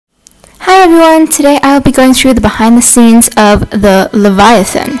Hi everyone, today I'll be going through the behind the scenes of the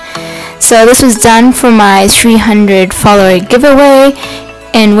Leviathan. So this was done for my 300 follower giveaway,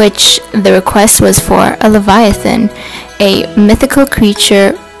 in which the request was for a Leviathan, a mythical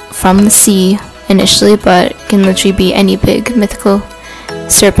creature from the sea initially, but can literally be any big mythical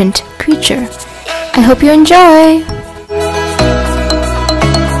serpent creature. I hope you enjoy!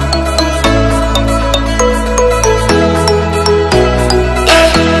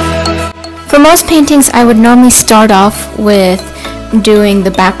 For most paintings, I would normally start off with doing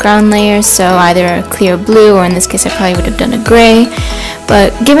the background layer, so either a clear blue, or in this case I probably would have done a gray.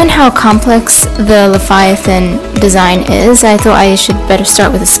 But given how complex the Leviathan design is, I thought I should better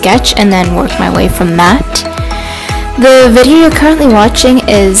start with a sketch and then work my way from that. The video you're currently watching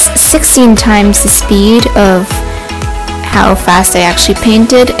is 16 times the speed of how fast I actually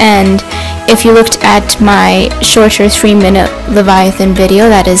painted, and if you looked at my shorter 3-minute Leviathan video,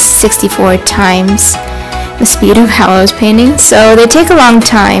 that is 64 times the speed of how I was painting. So they take a long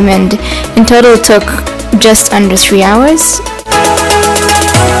time, and in total it took just under 3 hours.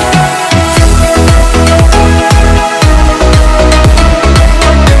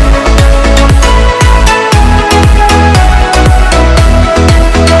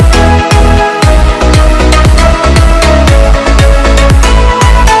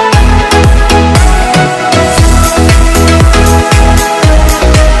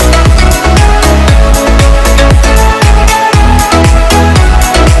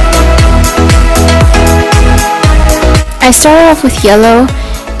 I started off with yellow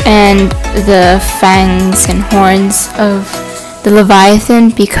and the fangs and horns of the Leviathan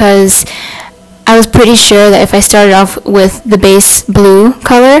because I was pretty sure that if I started off with the base blue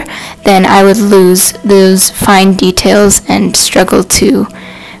color, then I would lose those fine details and struggle to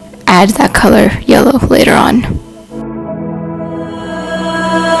add that color yellow later on.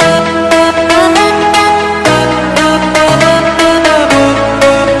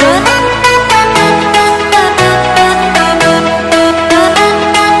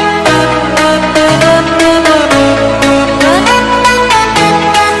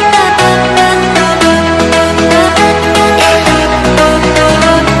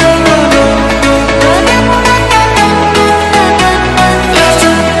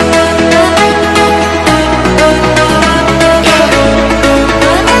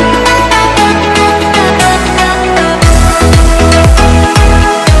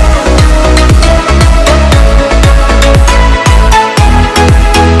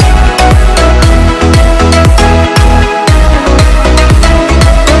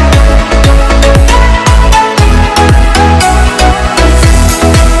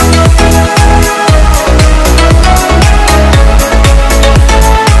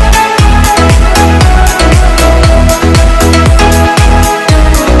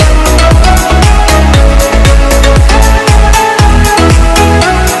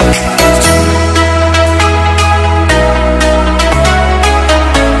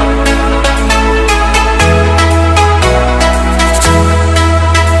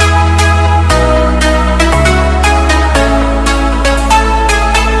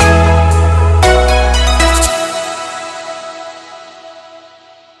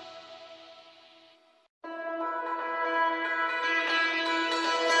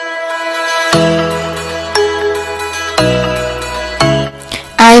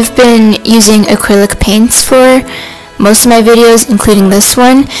 I've been using acrylic paints for most of my videos, including this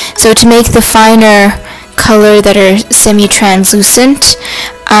one. So to make the finer color that are semi-translucent,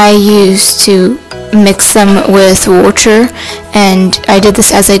 I used to mix them with water, and I did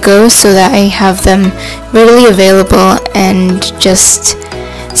this as I go so that I have them readily available and just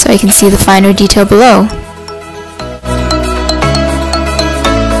so I can see the finer detail below.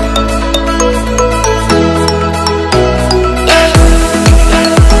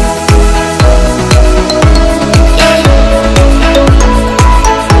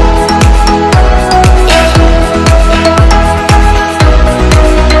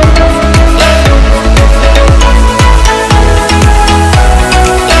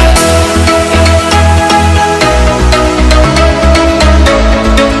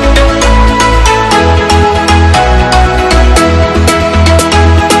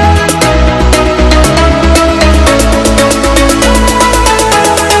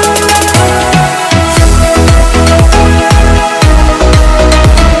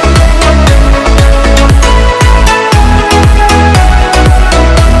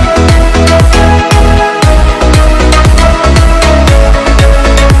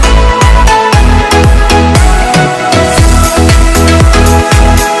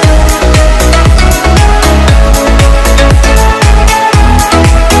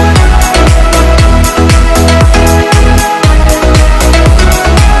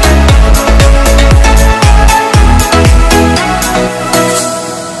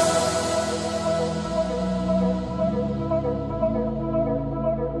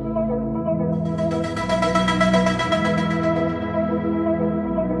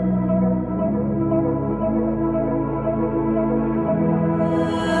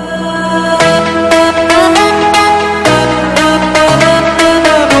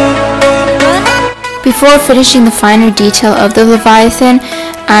 before finishing the finer detail of the Leviathan,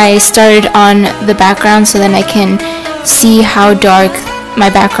 I started on the background so then I can see how dark my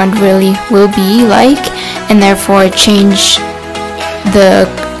background really will be like, and therefore change the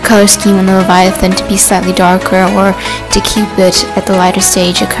color scheme on the Leviathan to be slightly darker or to keep it at the lighter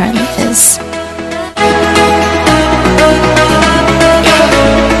stage it currently is.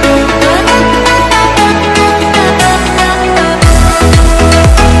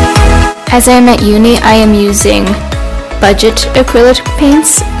 As I am at uni, I am using budget acrylic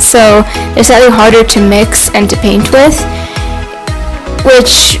paints, so they're slightly harder to mix and to paint with,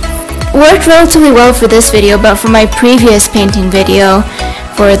 which worked relatively well for this video, but for my previous painting video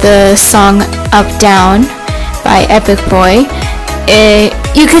for the song Up Down by Epic Boy,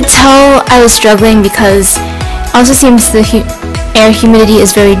 you could tell I was struggling because it also seems the air humidity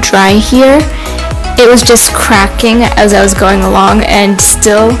is very dry here. It was just cracking as I was going along, and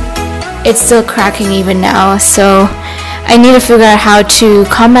it's still cracking even now, so I need to figure out how to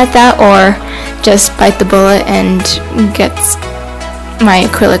combat that or just bite the bullet and get my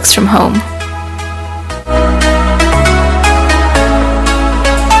acrylics from home.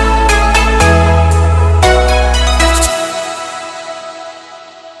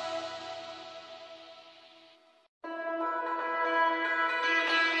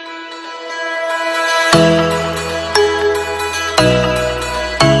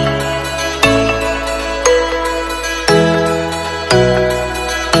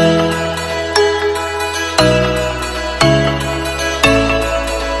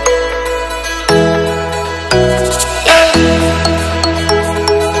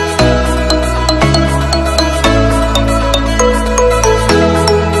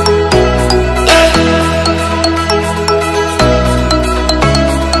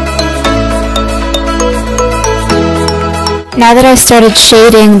 Now that I started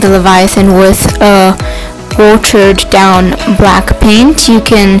shading the Leviathan with a watered down black paint, you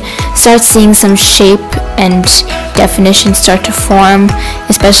can start seeing some shape and definition start to form,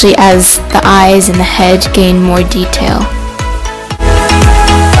 especially as the eyes and the head gain more detail.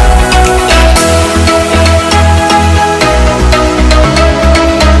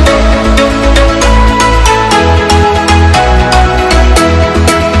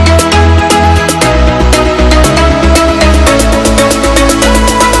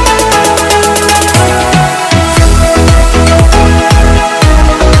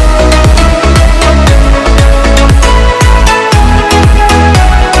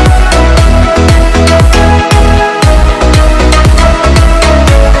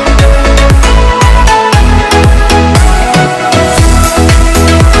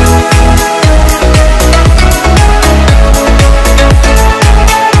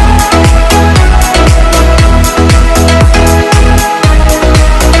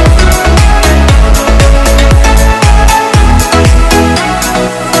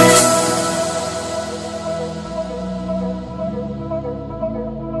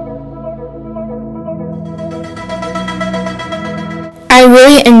 I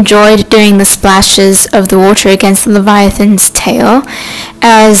really enjoyed doing the splashes of the water against the Leviathan's tail,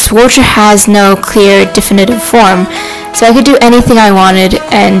 as water has no clear definitive form, so I could do anything I wanted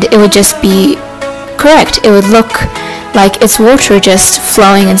and it would just be correct. It would look like it's water just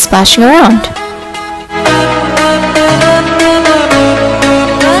flowing and splashing around.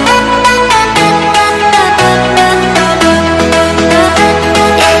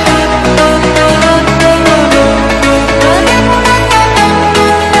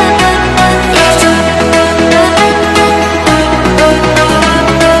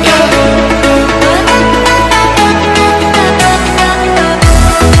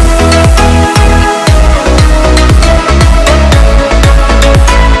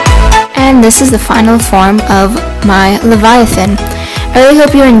 This is the final form of my Leviathan. I really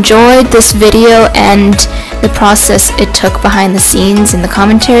hope you enjoyed this video and the process it took behind the scenes in the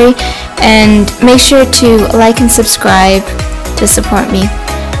commentary, and make sure to like and subscribe to support me.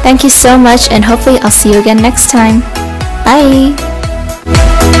 Thank you so much, and hopefully I'll see you again next time. Bye!